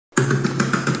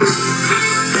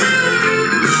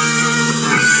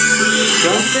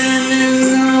Something in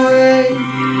the way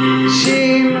she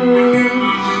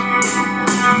moves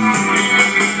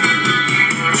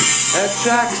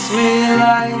attracts me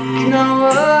like no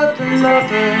other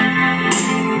lover.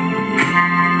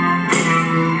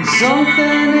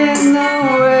 Something in the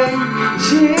way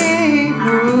she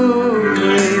moves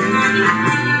me.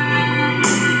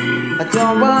 I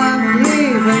don't want to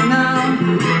leave her now.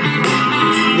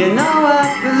 You know I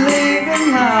believe in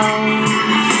how.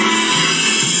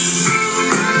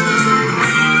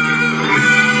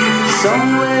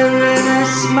 Somewhere in a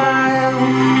smile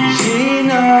she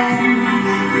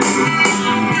knows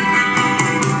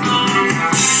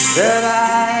that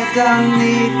I don't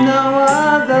need no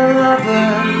other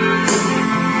lover.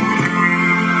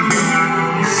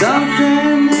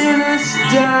 Something in her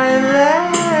style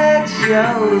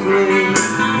shows me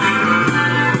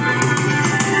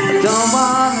I don't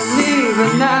wanna leave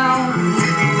her now.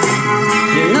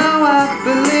 You know I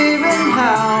believe in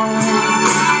how.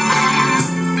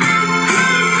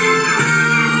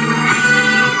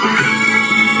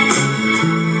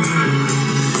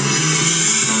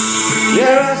 You're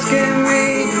asking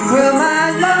me, will my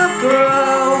love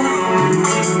grow?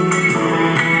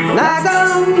 And I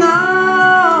don't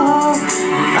know,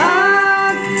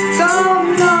 I don't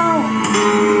know.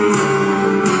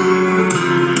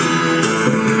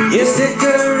 You stick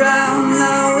around,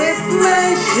 now it may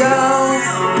show.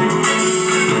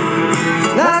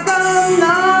 And I don't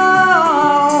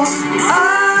know,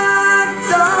 I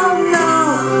don't know.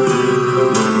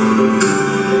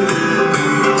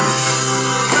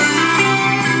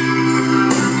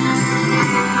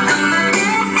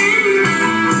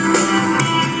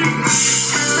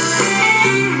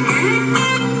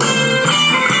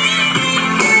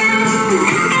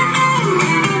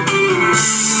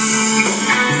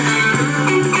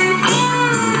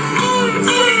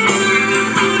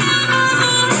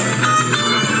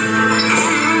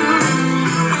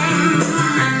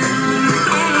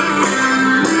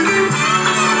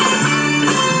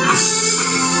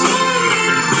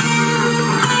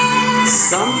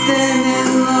 Something in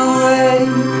the way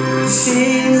she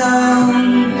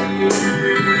knows,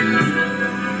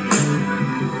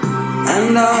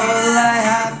 and all I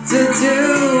have to do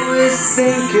is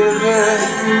think of her.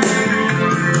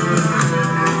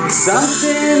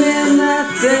 Something in that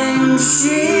thing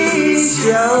she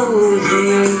shows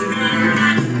me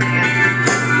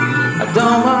I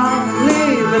don't want